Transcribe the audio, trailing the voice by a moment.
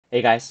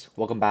Hey guys,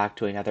 welcome back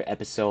to another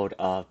episode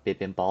of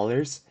Bibin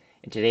Ballers.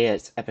 In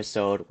today's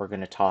episode, we're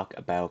going to talk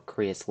about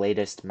Korea's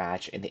latest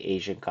match in the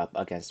Asian Cup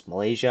against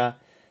Malaysia,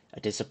 a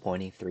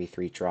disappointing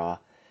 3-3 draw.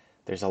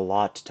 There's a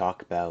lot to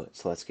talk about,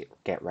 so let's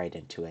get right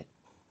into it.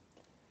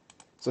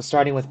 So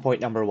starting with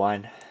point number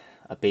one,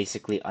 a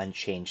basically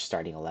unchanged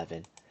starting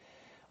 11.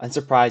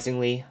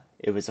 Unsurprisingly,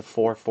 it was a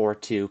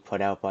 4-4-2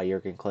 put out by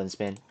Jurgen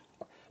Klinsmann.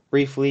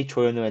 Briefly,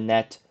 Choi Yun-woo in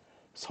net,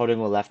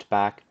 Seol-woo left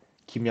back,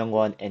 Kim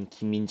Young-won and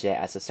Kim Min-jae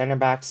as the center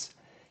backs,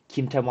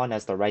 Kim Tae-won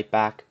as the right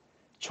back,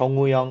 Chung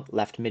Woo-young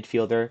left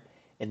midfielder,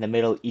 in the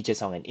middle Lee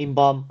Jae-sung and Im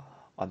Bum,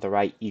 on the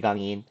right Lee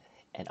Gang-in,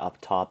 and up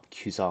top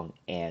Kyu-sung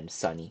and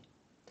Sunny.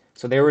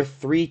 So there were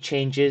three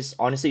changes,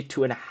 honestly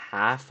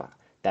 2.5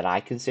 that I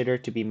consider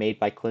to be made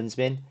by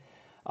Klinsmann.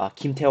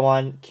 Kim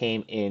Tae-won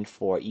came in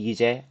for Lee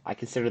Jae. I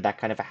consider that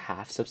kind of a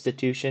half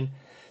substitution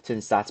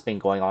since that's been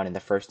going on in the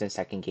first and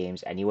second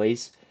games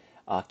anyways.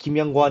 Kim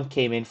Young-won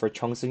came in for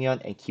Chung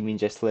Seung-yeon and Kim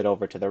Min-jae slid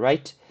over to the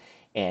right.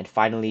 And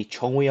finally,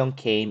 Chung Woo-young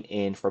came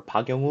in for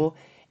Park Young-woo,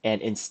 and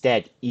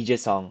instead, Lee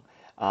Jae-sung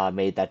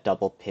made that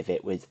double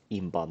pivot with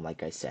Im Bum,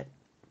 like I said.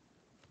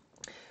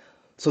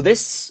 So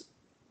this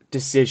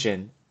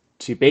decision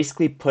to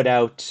basically put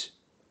out,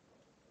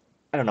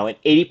 I don't know, an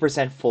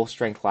 80% full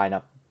strength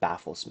lineup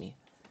baffles me.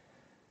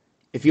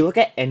 If you look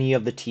at any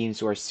of the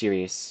teams who are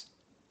serious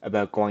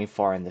about going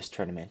far in this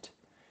tournament,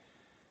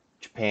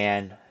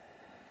 Japan,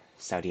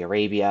 Saudi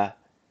Arabia,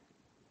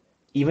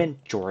 even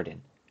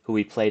Jordan, who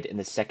we played in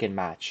the second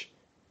match,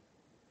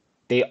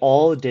 they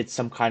all did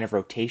some kind of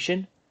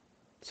rotation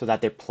so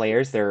that their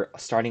players, their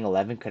starting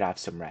 11, could have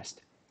some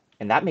rest.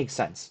 And that makes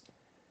sense.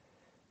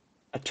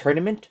 A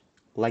tournament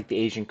like the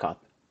Asian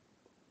Cup,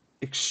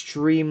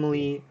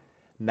 extremely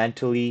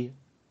mentally,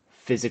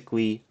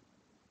 physically,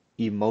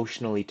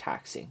 emotionally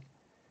taxing.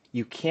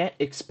 You can't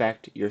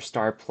expect your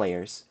star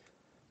players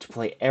to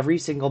play every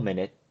single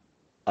minute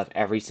of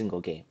every single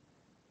game.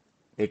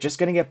 They're just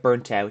going to get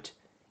burnt out,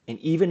 and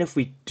even if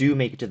we do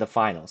make it to the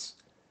finals,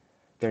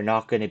 they're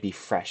not going to be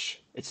fresh.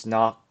 It's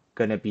not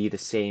going to be the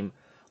same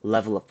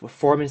level of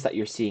performance that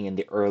you're seeing in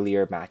the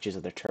earlier matches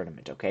of the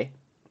tournament, okay?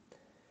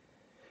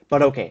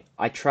 But okay,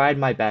 I tried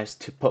my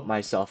best to put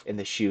myself in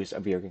the shoes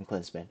of Jurgen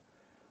Klinsmann.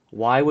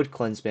 Why would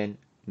Klinsmann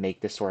make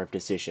this sort of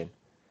decision?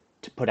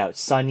 To put out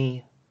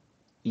Sunny,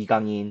 Lee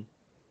Gang-in,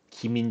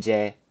 Kim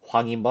Min-jae,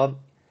 Hwang In-bum,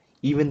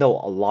 even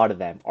though a lot of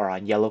them are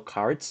on yellow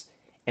cards,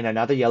 and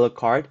another yellow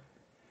card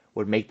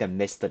would make them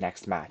miss the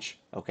next match,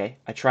 okay?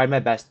 I tried my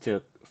best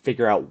to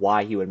figure out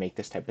why he would make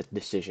this type of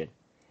decision.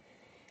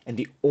 And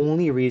the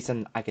only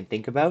reason I can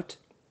think about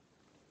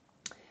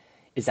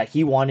is that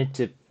he wanted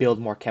to build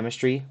more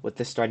chemistry with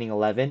the starting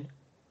 11,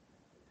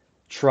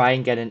 try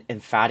and get an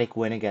emphatic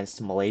win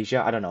against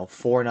Malaysia, I don't know,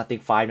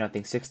 4-0, 5-0,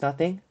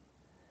 6-0,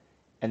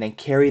 and then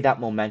carry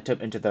that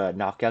momentum into the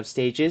knockout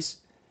stages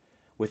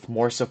with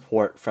more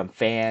support from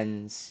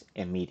fans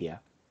and media.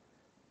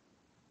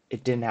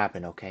 It didn't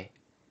happen, okay?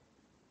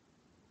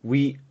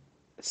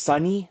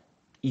 Sunny,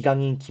 Lee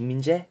Gang-in, Kim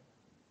Min-jae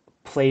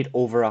played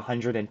over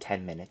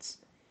 110 minutes,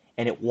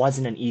 and it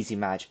wasn't an easy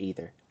match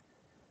either.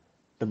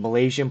 The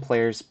Malaysian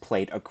players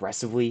played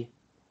aggressively,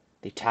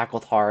 they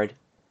tackled hard.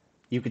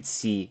 You could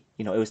see,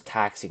 it was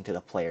taxing to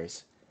the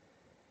players.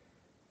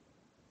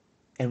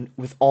 And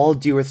with all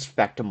due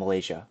respect to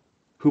Malaysia,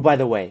 who, by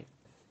the way,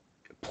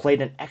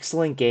 played an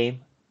excellent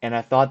game, and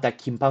I thought that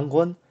Kim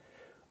Pang-gun,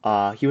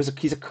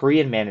 he's a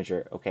Korean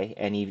manager, okay,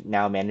 and he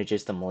now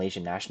manages the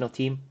Malaysian national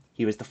team.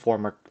 He was the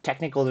former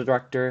technical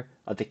director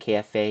of the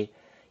KFA.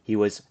 He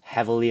was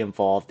heavily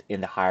involved in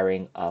the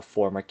hiring of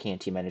former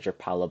KNT manager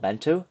Paulo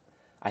Bento.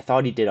 I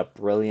thought he did a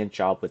brilliant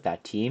job with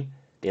that team.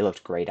 They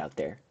looked great out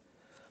there.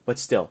 But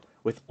still,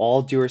 with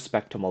all due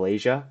respect to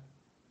Malaysia,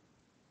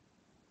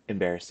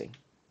 embarrassing.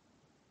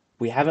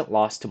 We haven't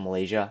lost to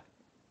Malaysia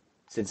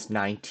since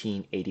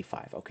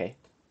 1985, okay?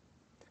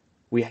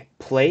 We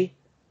play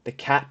the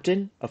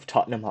captain of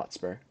Tottenham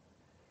Hotspur,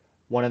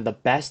 one of the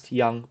best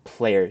young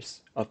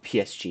players of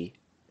PSG,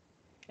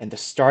 and the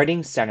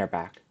starting center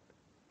back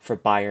for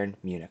Bayern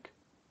Munich.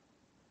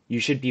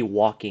 You should be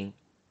walking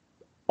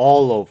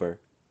all over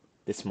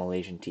this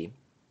Malaysian team.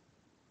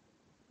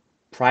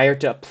 Prior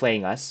to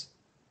playing us,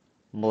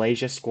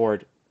 Malaysia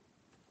scored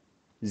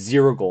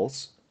 0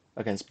 goals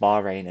against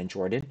Bahrain and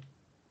Jordan.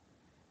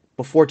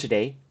 Before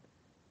today,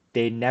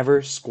 they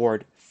never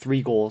scored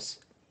 3 goals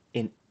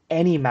in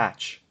any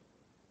match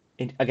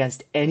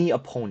against any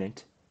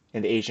opponent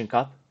in the Asian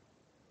Cup.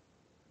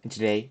 And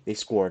today, they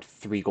scored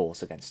 3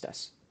 goals against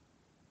us.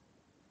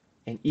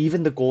 And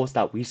even the goals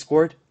that we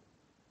scored,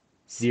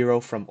 0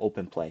 from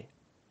open play.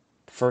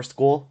 The first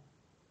goal,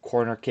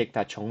 corner kick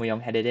that Chung Woo-young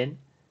headed in.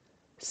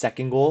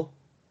 Second goal,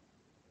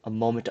 a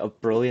moment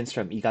of brilliance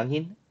from Lee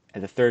Gang-in.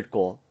 And the third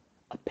goal,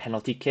 a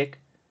penalty kick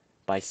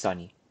by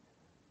Sunny.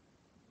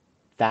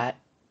 That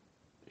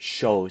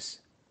shows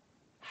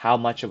how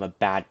much of a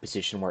bad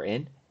position we're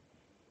in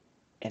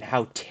and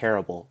how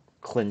terrible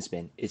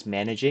Klinsmann is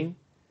managing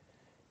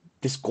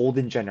this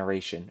golden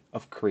generation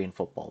of Korean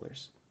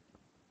footballers.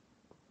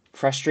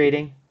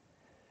 Frustrating.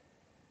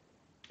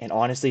 And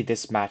honestly,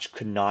 this match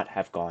could not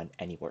have gone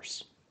any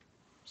worse.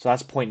 So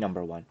that's point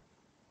number one.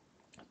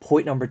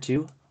 Point number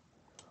two,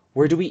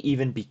 where do we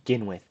even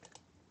begin with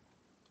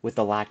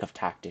the lack of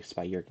tactics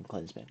by Jurgen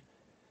Klinsmann?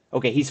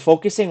 Okay, he's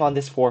focusing on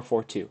this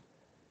 4-4-2.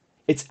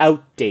 It's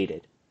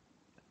outdated.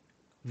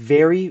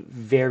 Very,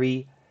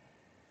 very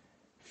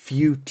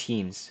few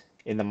teams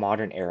in the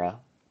modern era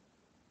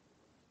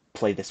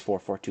play this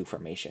 4-4-2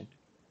 formation.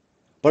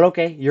 But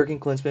okay, Jurgen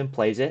Klinsmann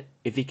plays it.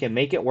 If he can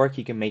make it work,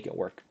 he can make it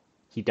work.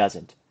 He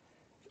doesn't.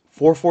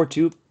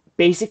 4-4-2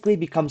 basically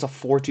becomes a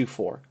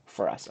 4-2-4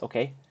 for us,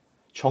 okay?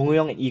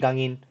 정우영 and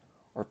이강인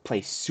are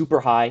placed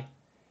super high,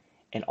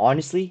 and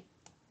honestly,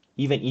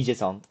 even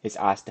이재성 is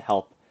asked to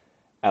help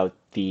out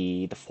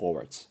the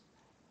forwards.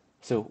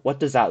 So what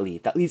does that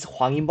leave? That leaves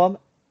Hwang In-beom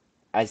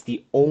as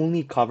the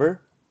only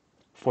cover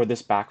for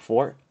this back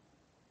four,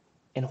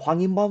 and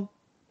Hwang In-beom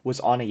was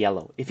on a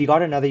yellow. If he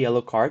got another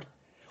yellow card,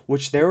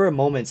 which there were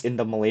moments in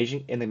the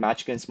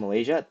match against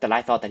Malaysia that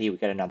I thought that he would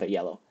get another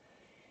yellow.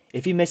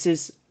 If he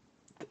misses,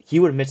 he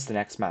would miss the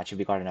next match if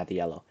he got another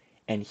yellow.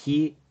 And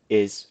he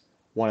is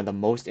one of the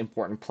most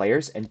important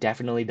players and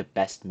definitely the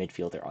best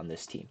midfielder on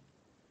this team.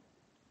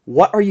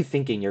 What are you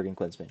thinking, Jurgen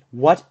Klinsmann?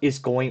 What is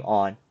going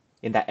on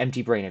in that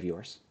empty brain of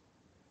yours?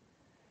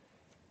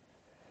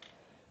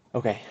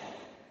 Okay.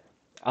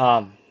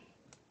 To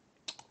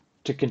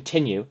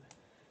continue,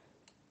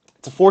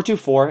 it's a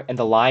 4-2-4, and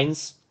the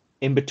lines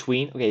in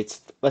between. Okay,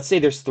 let's say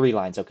there's three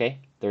lines. Okay,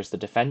 there's the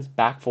defense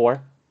back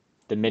four,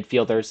 the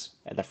midfielders,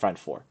 and the front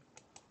four.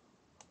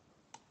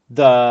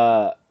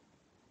 The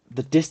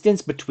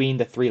distance between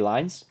the three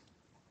lines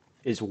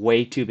is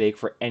way too big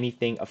for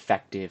anything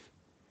effective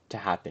to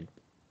happen.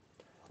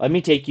 Let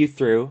me take you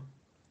through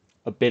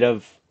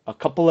a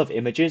couple of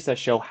images that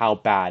show how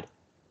bad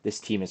this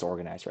team is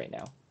organized right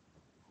now.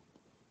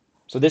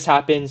 So this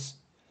happens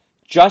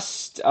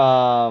just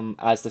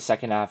as the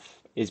second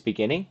half is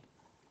beginning.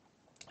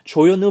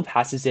 Choyonu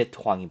passes it to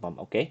Hwang In-beom,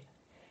 okay?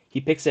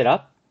 He picks it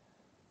up.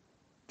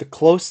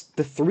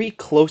 The three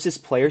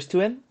closest players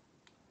to him,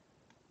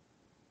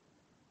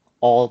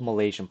 all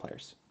Malaysian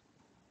players.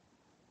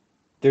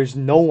 There's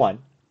no one.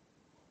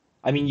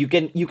 I mean,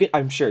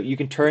 I'm sure you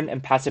can turn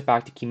and pass it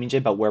back to Kim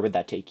Min-jae, but where would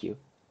that take you?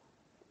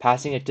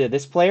 Passing it to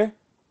this player?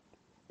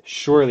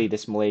 Surely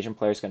this Malaysian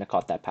player is going to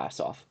cut that pass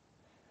off.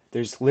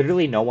 There's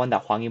literally no one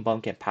that Hwang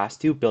In-beom can pass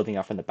to building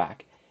up from the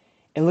back.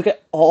 And look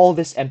at all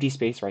this empty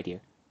space right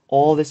here.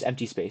 All this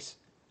empty space.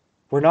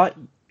 We're not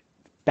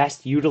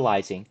best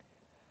utilizing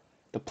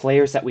the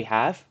players that we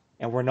have,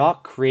 and we're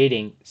not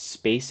creating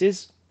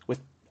spaces with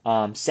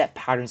set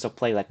patterns of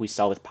play like we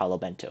saw with Paulo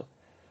Bento.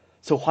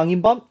 So Hwang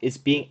In-beom is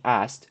being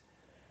asked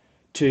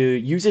to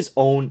use his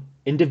own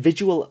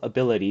individual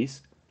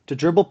abilities to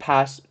dribble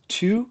past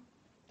two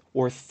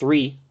or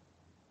three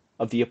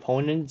of the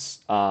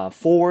opponent's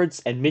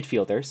forwards and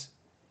midfielders,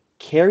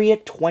 carry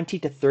it 20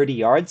 to 30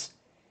 yards,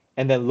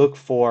 and then look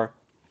for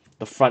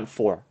the front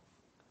four,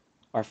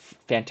 our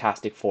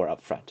fantastic four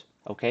up front.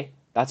 Okay?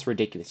 That's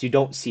ridiculous. You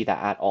don't see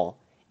that at all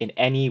in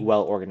any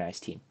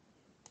well-organized team.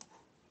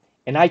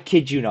 And I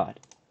kid you not,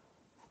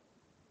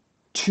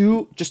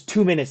 just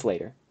 2 minutes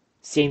later,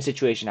 same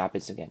situation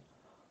happens again.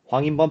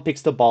 Hwang In-beom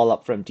picks the ball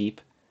up from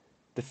deep.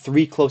 The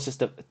three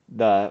closest of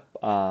the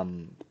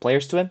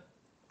players to him,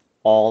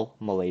 all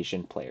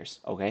Malaysian players,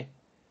 okay?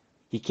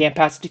 He can't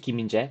pass it to Kim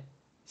Min-jae,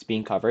 it's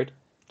being covered.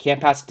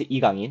 Can't pass it to Lee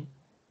Gang-in,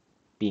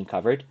 being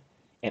covered.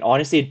 And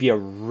honestly, it'd be a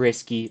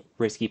risky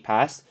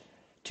pass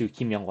to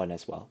Kim Young-won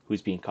as well,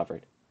 who's being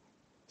covered.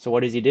 So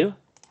what does he do?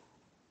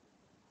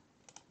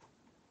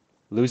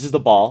 Loses the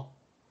ball.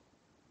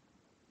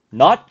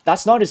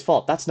 That's not his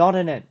fault. That's not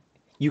an end.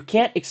 You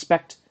can't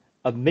expect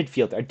a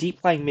midfielder, a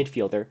deep-lying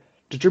midfielder,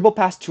 to dribble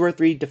past two or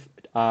three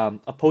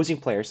opposing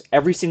players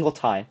every single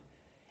time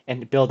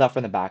and build up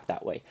from the back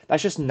that way.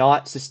 That's just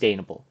not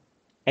sustainable.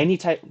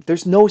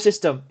 There's no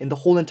system in the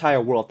whole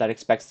entire world that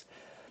expects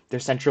their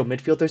central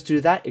midfielders to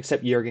do that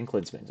except Jurgen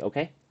Klinsmann,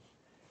 okay?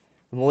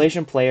 The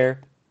Malaysian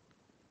player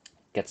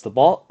gets the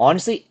ball.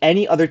 Honestly,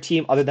 any other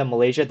team other than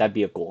Malaysia, that'd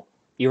be a goal.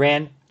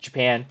 Iran,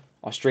 Japan,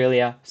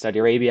 Australia, Saudi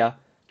Arabia,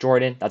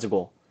 Jordan, that's a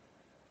goal.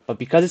 But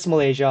because it's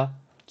Malaysia,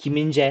 Kim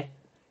Min-jae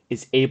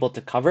is able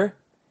to cover,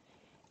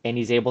 and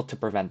he's able to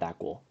prevent that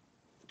goal.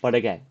 But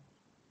again,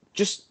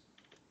 it's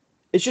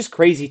just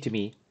crazy to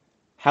me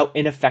how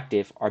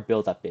ineffective our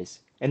build-up is.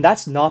 And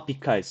that's not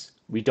because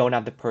we don't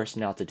have the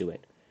personnel to do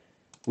it.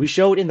 We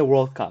showed in the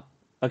World Cup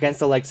against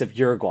the likes of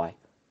Uruguay,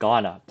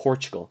 Ghana,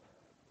 Portugal,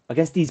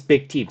 against these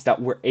big teams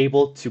that we're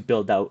able to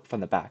build out from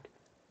the back.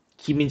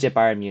 Kim Min-jae,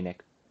 Bayern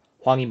Munich.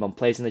 Hwang In-beom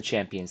plays in the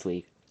Champions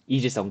League.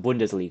 Lee Jae-sung,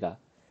 Bundesliga.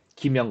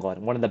 Kim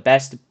Young-won, one of the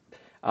best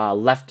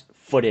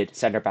left-footed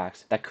center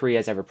backs that Korea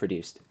has ever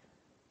produced.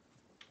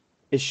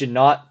 It should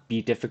not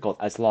be difficult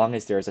as long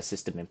as there is a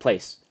system in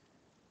place.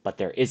 But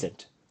there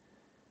isn't.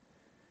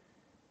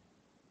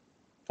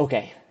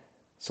 Okay,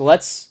 so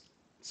that's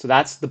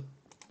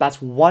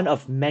one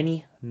of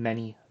many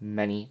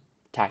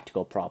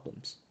tactical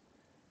problems.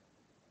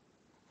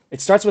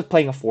 It starts with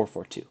playing a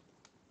 4-4-2.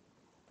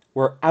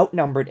 We're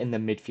outnumbered in the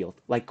midfield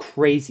like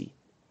crazy.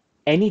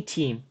 Any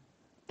team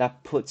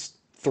that puts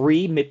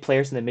three mid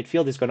players in the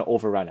midfield is going to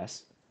overrun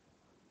us.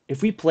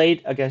 If we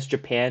played against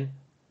Japan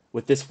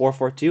with this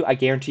 4-4-2, I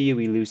guarantee you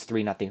we lose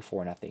 3-0,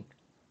 4-0.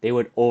 They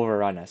would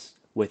overrun us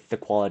with the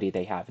quality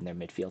they have in their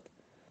midfield.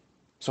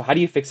 So how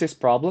do you fix this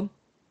problem?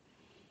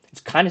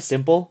 It's kind of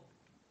simple.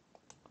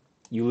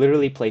 You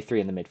literally play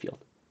three in the midfield.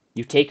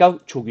 You take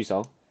out Cho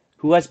Gyu-sung,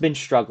 who has been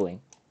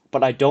struggling,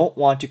 but I don't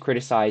want to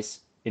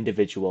criticize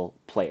individual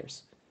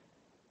players.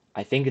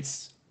 I think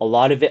it's a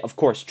lot of it. Of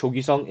course, Cho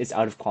Gyu-sung is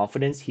out of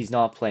confidence. He's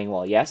not playing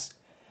well, yes,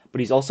 but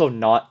he's also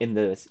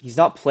he's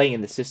not playing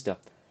in the system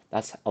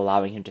that's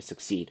allowing him to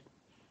succeed.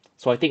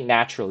 So I think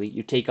naturally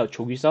you take out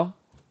Cho Gyu-sung.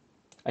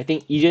 I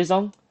think Lee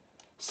Jae-sung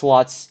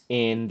slots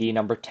in the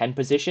number 10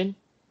 position.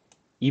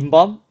 Im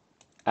Bum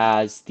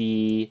as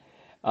the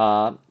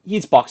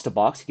he's box to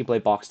box. He can play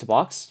box to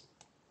box.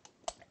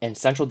 And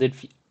central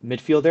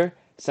midfielder,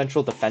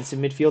 central defensive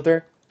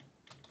midfielder.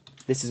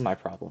 This is my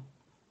problem.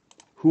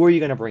 Who are you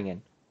going to bring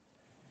in?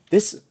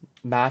 This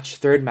match,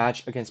 third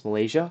match against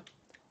Malaysia,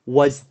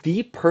 was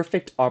the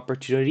perfect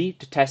opportunity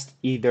to test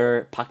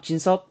either Park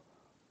Jin-sup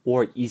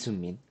or Lee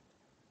Sun-min.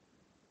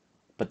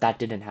 But that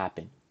didn't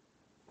happen.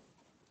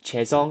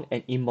 Chae-sung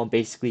and Im Bum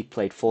basically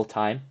played full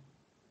time.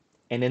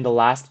 And in the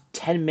last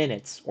 10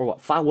 minutes, or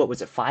what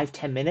was it,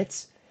 5-10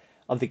 minutes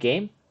of the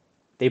game,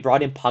 they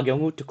brought in Park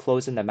Young-woo to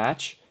close the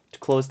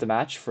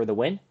match for the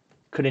win.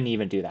 Couldn't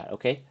even do that,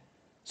 okay?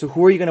 So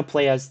who are you going to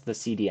play as the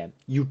CDM?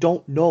 You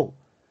don't know,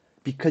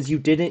 because you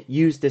didn't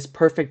use this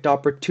perfect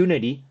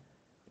opportunity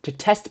to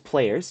test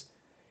players,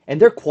 and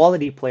they're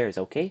quality players,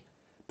 okay?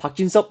 Park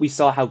Jin-sup, we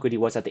saw how good he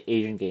was at the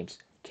Asian Games.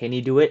 Can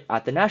he do it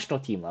at the national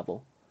team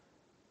level?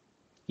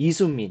 Lee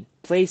Sun-min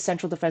plays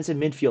central defensive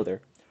midfielder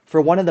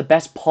for one of the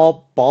best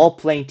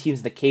ball-playing teams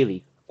in the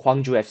K-League,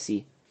 Gwangju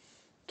FC.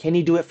 Can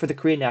he do it for the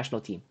Korean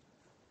national team?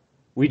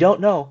 We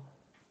don't know,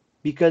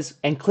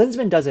 and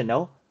Klinsmann doesn't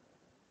know,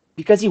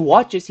 because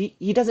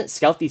he doesn't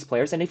scout these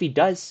players, and if he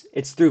does,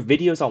 it's through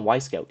videos on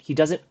Y-Scout. He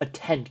doesn't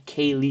attend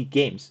K-League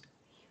games.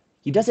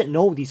 He doesn't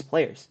know these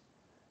players.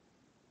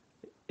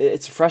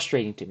 It's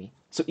frustrating to me.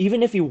 So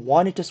even if he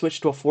wanted to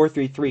switch to a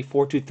 4-3-3,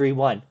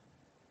 4-2-3-1,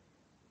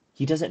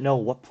 he doesn't know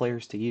what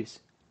players to use.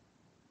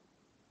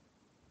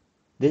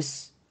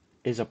 This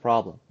is a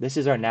problem. This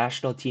is our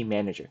national team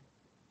manager.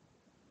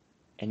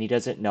 And he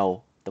doesn't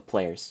know the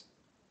players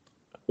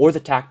or the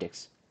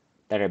tactics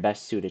that are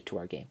best suited to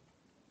our game.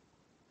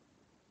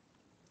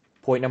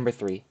 Point number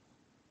 3.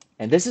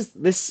 And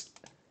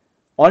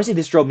honestly,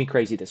 this drove me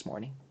crazy this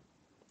morning.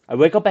 I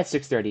wake up at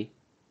 6:30,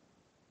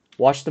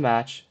 watch the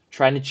match,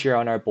 trying to cheer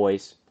on our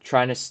boys,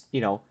 trying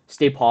to,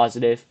 stay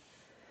positive,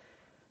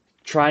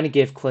 trying to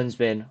give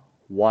Klinsmann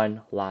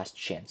one last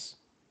chance.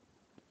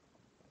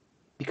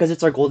 Because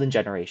it's our golden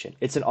generation.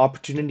 It's an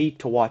opportunity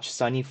to watch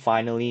Sunny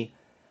finally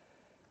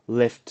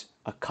lift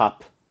a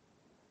cup.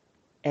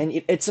 And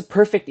it's a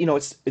perfect,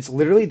 it's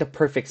literally the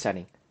perfect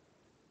setting.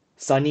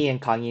 Sunny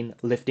and Kangin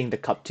lifting the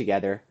cup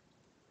together.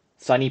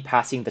 Sunny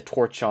passing the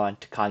torch on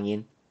to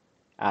Kangin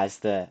as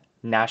the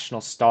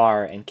national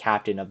star and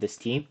captain of this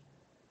team.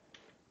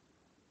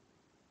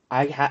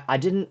 I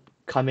didn't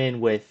come in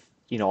with,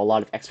 a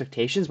lot of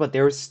expectations, but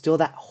there was still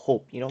that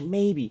hope,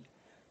 maybe,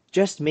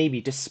 just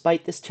maybe,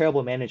 despite this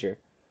terrible manager,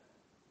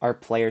 our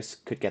players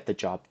could get the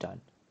job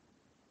done.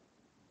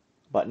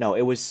 But no,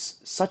 it was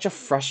such a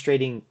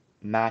frustrating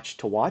match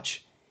to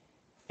watch.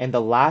 And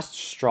the last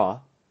straw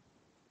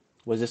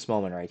was this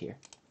moment right here.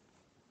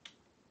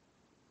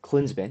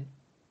 Klinsmann,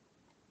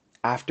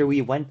 after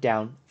we went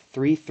down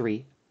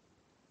 3-3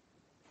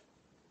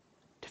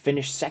 to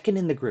finish second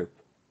in the group,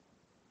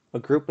 a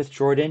group with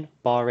Jordan,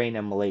 Bahrain,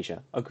 and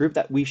Malaysia, a group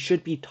that we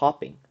should be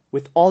topping,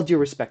 with all due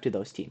respect to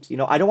those teams.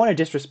 I don't want to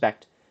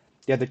disrespect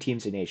the other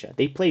teams in Asia.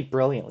 They played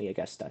brilliantly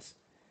against us.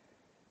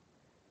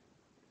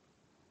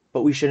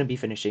 But we shouldn't be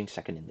finishing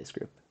second in this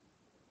group.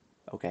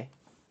 Okay?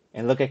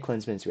 And look at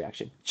Klinsmann's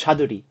reaction.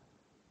 Chaduri,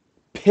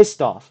 pissed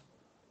off.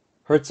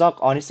 Herzog,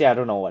 honestly, I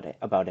don't know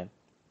about him.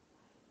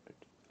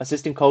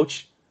 Assistant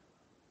coach,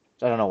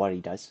 I don't know what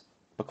he does.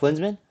 But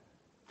Klinsmann,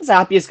 he's the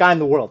happiest guy in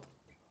the world.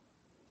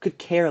 Could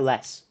care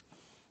less.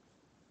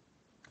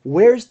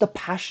 Where's the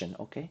passion,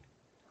 okay?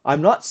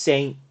 I'm not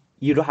saying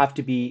you don't have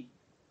to be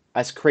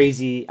as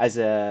crazy as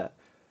a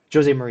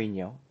Jose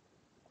Mourinho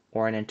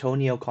or an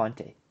Antonio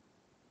Conte.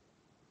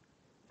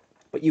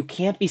 But you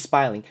can't be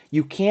smiling.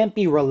 You can't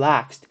be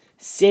relaxed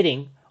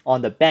sitting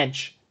on the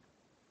bench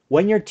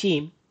when your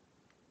team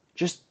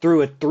just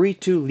threw a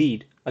 3-2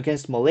 lead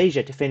against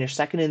Malaysia to finish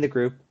second in the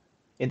group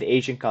in the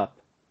Asian Cup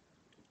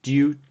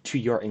due to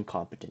your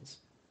incompetence.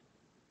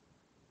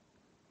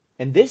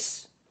 And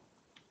this,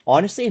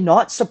 honestly,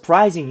 not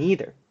surprising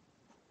either.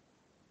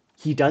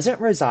 He doesn't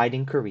reside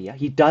in Korea.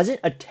 He doesn't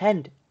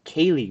attend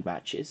K-League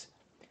matches.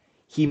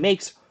 He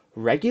makes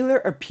regular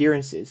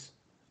appearances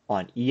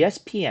on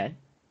ESPN,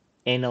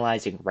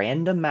 analyzing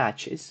random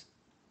matches.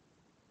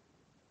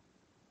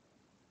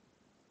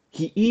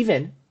 He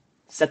even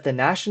set the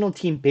national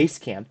team base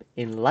camp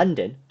in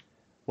London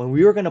when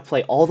we were going to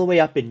play all the way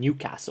up in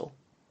Newcastle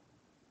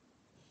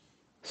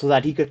so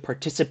that he could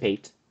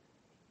participate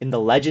in the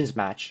Legends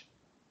match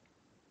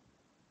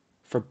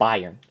for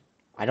Bayern.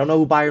 I don't know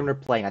who Bayern were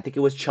playing. I think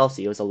it was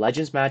Chelsea. It was a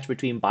Legends match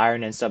between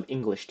Bayern and some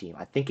English team.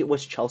 I think it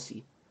was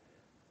Chelsea.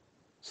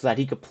 So that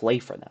he could play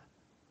for them.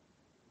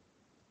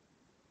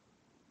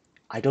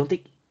 I don't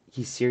think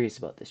he's serious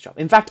about this job.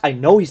 In fact, I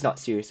know he's not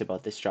serious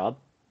about this job.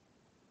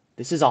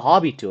 This is a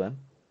hobby to him.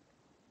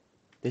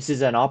 This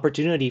is an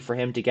opportunity for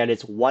him to get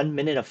his 1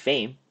 minute of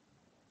fame.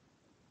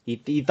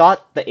 He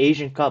thought the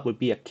Asian Cup would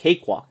be a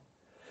cakewalk.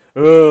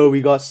 Oh,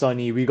 we got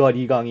Sonny, we got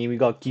Lee Gang-in, we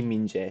got Kim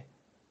Min-jae.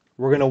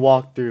 We're going to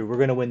walk through. We're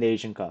going to win the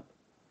Asian Cup.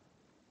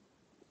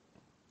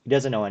 He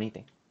doesn't know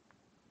anything.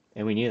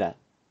 And we knew that.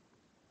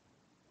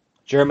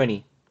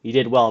 Germany, he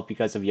did well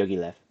because of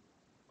Yogilev.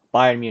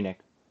 Bayern Munich,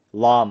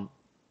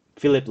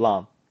 Philipp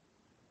Lahm,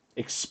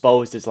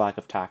 exposed his lack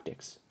of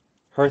tactics.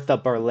 Hertha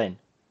Berlin,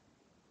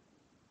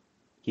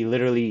 he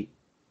literally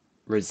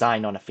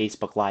resigned on a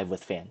Facebook Live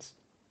with fans.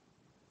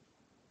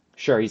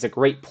 Sure, he's a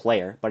great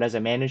player, but as a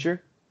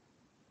manager,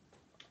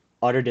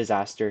 utter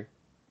disaster,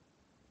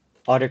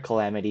 utter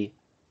calamity.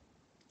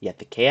 Yet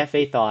the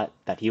KFA thought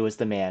that he was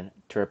the man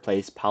to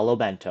replace Paulo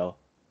Bento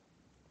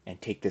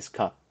and take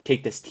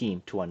this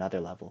team to another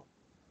level.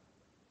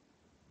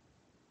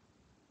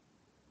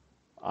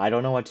 I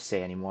don't know what to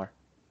say anymore.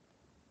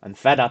 I'm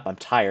fed up, I'm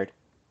tired.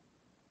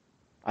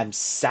 I'm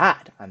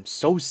sad. I'm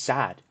so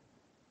sad.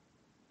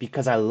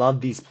 Because I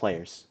love these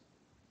players.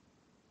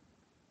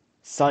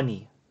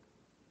 Sonny,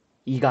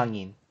 Lee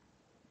Gang-in,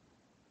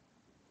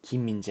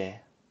 Kim Min-jae.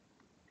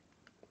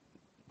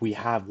 We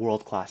have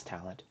world-class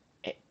talent.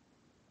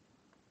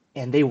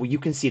 And you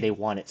can see they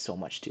want it so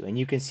much too. And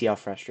you can see how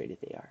frustrated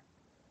they are.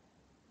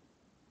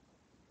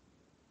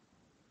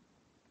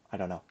 I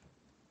don't know.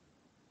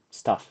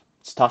 It's tough.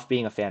 It's tough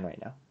being a fan right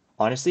now.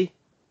 Honestly,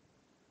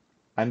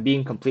 I'm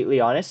being completely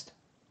honest.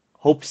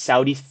 Hope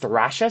Saudi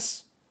thrash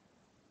us.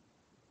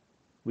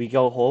 We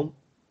go home.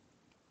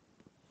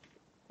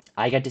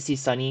 I get to see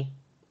Sonny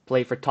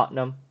play for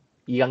Tottenham.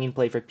 Lee Gang-in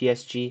play for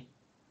PSG.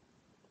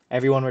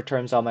 Everyone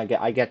returns home.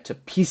 I get to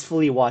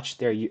peacefully watch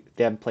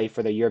them play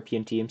for the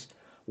European teams.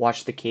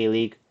 Watch the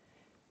K-League.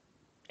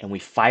 And we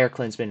fire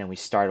Klinsmann and we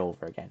start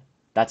over again.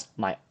 That's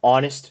my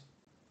honest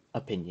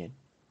opinion.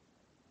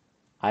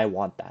 I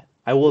want that.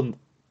 I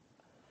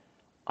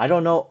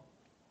don't know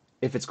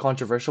if it's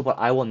controversial, but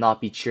I will not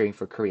be cheering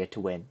for Korea to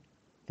win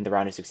in the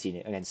round of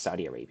 16 against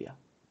Saudi Arabia.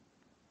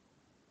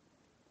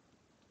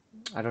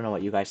 I don't know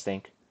what you guys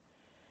think.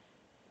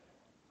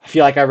 I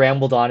feel like I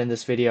rambled on in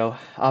this video.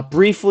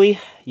 Briefly,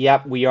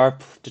 yep, we are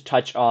to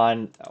touch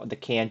on the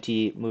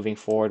KNT moving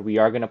forward. We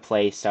are going to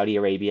play Saudi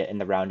Arabia in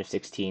the round of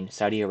 16.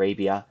 Saudi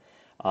Arabia,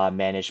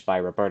 managed by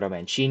Roberto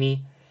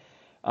Mancini.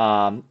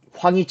 Hwang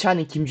Hee-chan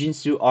and Kim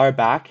Jin-soo are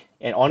back,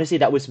 and honestly,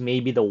 that was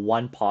maybe the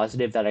one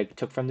positive that I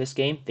took from this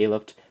game.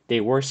 They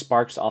were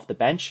sparks off the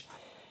bench,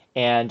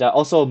 and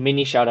also a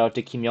mini shout out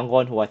to Kim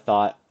Young-won, who I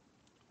thought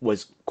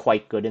was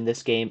quite good in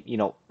this game. You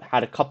know,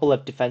 had a couple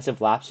of defensive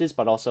lapses,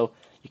 but also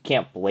you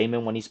can't blame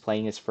him when he's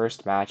playing his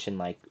first match in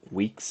like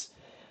weeks.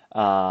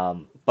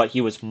 But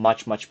he was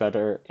much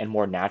better and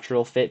more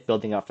natural fit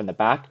building up from the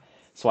back.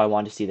 So I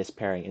want to see this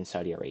pairing in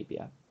Saudi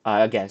Arabia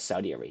against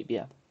Saudi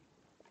Arabia.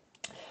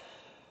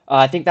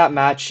 I think that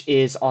match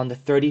is on the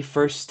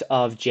 31st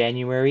of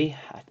January,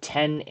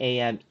 10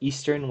 a.m.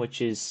 Eastern,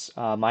 which is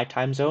my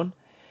time zone.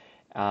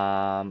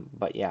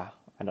 But yeah,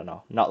 I don't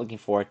know. Not looking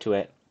forward to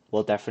it.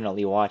 We'll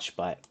definitely watch,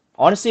 but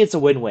honestly, it's a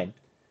win-win.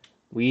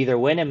 We either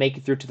win and make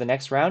it through to the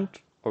next round,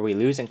 or we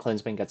lose and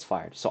Klinsmann gets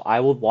fired. So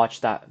I will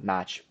watch that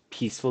match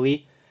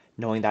peacefully,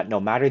 knowing that no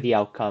matter the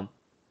outcome,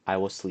 I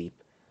will sleep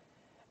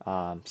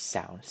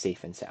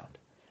safe and sound.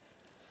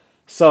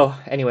 So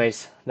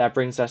anyways, that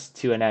brings us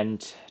to an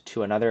end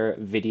to another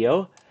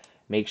video.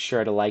 Make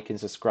sure to like and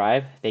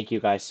subscribe. Thank you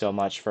guys so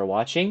much for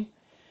watching,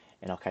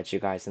 and I'll catch you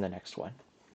guys in the next one.